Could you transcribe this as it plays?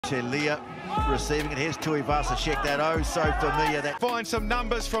Telia receiving it. Here's Tuivasa-sheck, that oh so familiar. That find some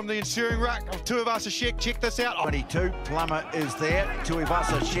numbers from the ensuing rack of Tuivasa-sheck. Check this out. 22, Plummer is there.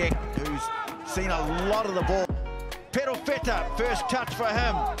 Tuivasa-sheck, who's seen a lot of the ball. Pedal Feta, first touch for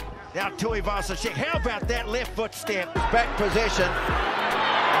him. Now Tuivasa-sheck. How about that left foot step? Back possession.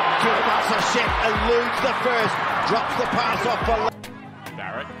 Tuivasa-sheck eludes the first, drops the pass off for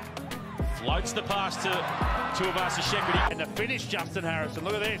Barrett. Floats the pass to Tuivasa-sheck. And the finish, Justin Harrison.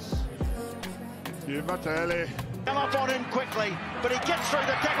 Look at this. Come up on him quickly, but he gets through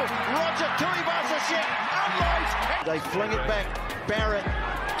the tackle. Roger, Tuivasa-sheck unloads. They fling it back. Barrett,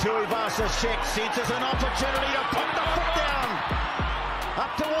 Tuivasa-sheck senses an opportunity to put the foot down.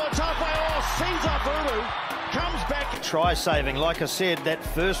 Up towards halfway. Oh, sees off Uru. Comes back. Try saving. Like I said, that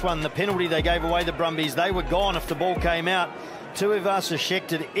first one, the penalty they gave away, the Brumbies, they were gone if the ball came out. Tuivasa-sheck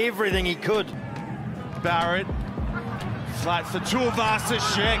did everything he could. Barrett flats the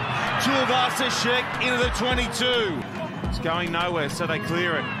Tuivasa-sheck. Tuivasa-sheck into the 22. It's going nowhere, so they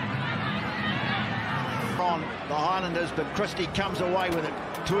clear it. On the Highlanders, but Christie comes away with it.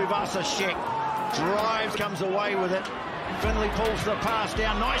 Tuivasa-sheck drives, comes away with it. Finley pulls the pass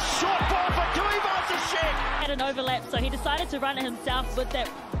down. Nice short ball for Tuivasa-sheck. Had an overlap, so he decided to run it himself with that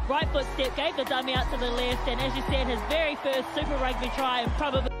right foot step, gave the dummy out to the left, and as you said, his very first Super Rugby try, and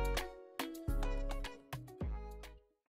probably